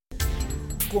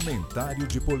Comentário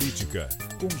de Política,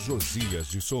 com Josias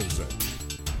de Souza.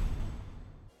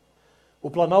 O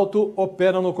Planalto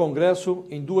opera no Congresso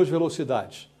em duas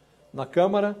velocidades. Na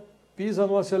Câmara, pisa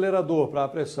no acelerador para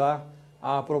apressar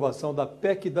a aprovação da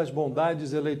PEC das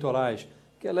bondades eleitorais,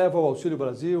 que eleva o Auxílio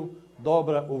Brasil,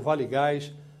 dobra o Vale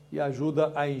Gás e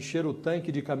ajuda a encher o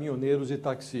tanque de caminhoneiros e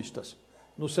taxistas.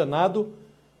 No Senado,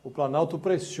 o Planalto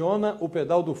pressiona o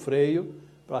pedal do freio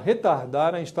para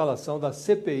retardar a instalação da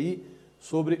CPI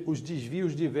sobre os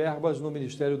desvios de verbas no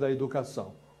Ministério da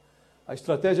Educação. A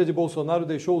estratégia de Bolsonaro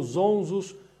deixou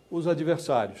zonzos os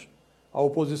adversários. A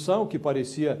oposição, que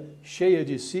parecia cheia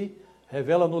de si,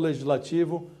 revela no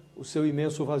Legislativo o seu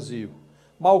imenso vazio.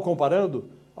 Mal comparando,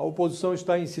 a oposição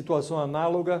está em situação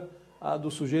análoga à do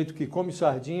sujeito que come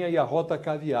sardinha e arrota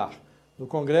caviar. No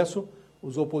Congresso,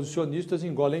 os oposicionistas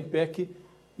engolem PEC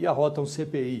e arrotam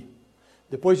CPI.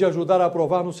 Depois de ajudar a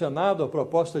aprovar no Senado a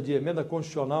proposta de emenda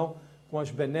constitucional com as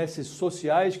benesses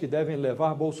sociais que devem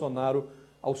levar Bolsonaro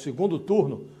ao segundo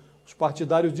turno, os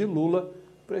partidários de Lula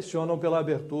pressionam pela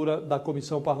abertura da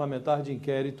comissão parlamentar de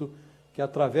inquérito que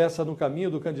atravessa no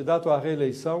caminho do candidato à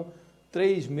reeleição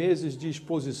 3 meses de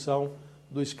exposição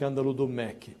do escândalo do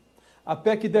MEC. A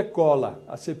PEC decola,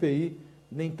 a CPI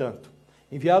nem tanto.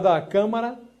 Enviada à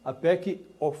Câmara, a PEC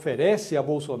oferece a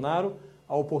Bolsonaro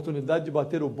a oportunidade de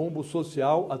bater o bumbo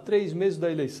social a 3 meses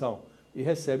da eleição e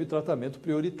recebe tratamento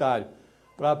prioritário.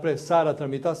 Para apressar a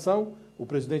tramitação, o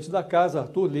presidente da Casa,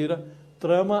 Arthur Lira,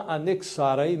 trama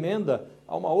anexar a emenda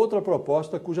a uma outra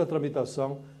proposta cuja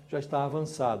tramitação já está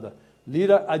avançada.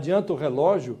 Lira adianta o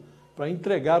relógio para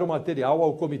entregar o material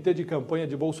ao comitê de campanha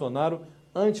de Bolsonaro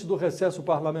antes do recesso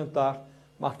parlamentar,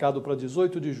 marcado para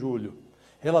 18 de julho.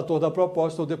 Relator da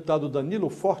proposta, o deputado Danilo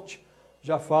Forte,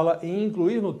 já fala em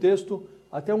incluir no texto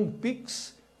até um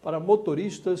Pix para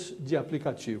motoristas de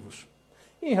aplicativos.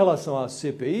 Em relação à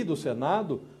CPI do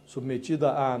Senado, submetida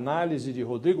à análise de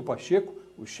Rodrigo Pacheco,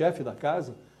 o chefe da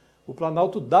casa, o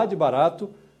Planalto dá de barato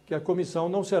que a comissão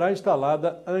não será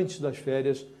instalada antes das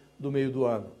férias do meio do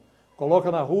ano. Coloca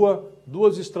na rua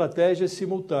 2 estratégias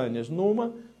simultâneas.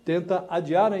 Numa, tenta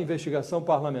adiar a investigação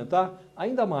parlamentar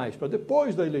ainda mais, para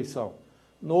depois da eleição.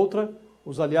 Noutra,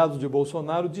 os aliados de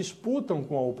Bolsonaro disputam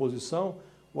com a oposição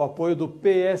o apoio do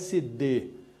PSD.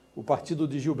 O partido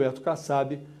de Gilberto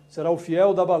Kassab será o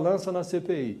fiel da balança na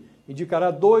CPI. Indicará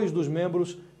 2 dos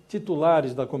membros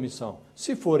titulares da comissão.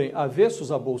 Se forem avessos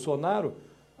a Bolsonaro,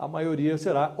 a maioria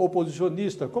será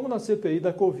oposicionista, como na CPI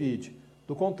da Covid.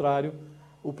 Do contrário,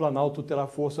 o Planalto terá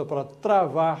força para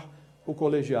travar o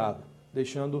colegiado,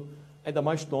 deixando ainda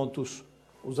mais tontos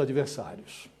os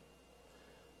adversários.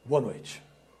 Boa noite.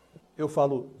 Eu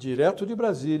falo direto de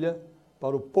Brasília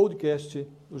para o podcast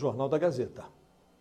do Jornal da Gazeta.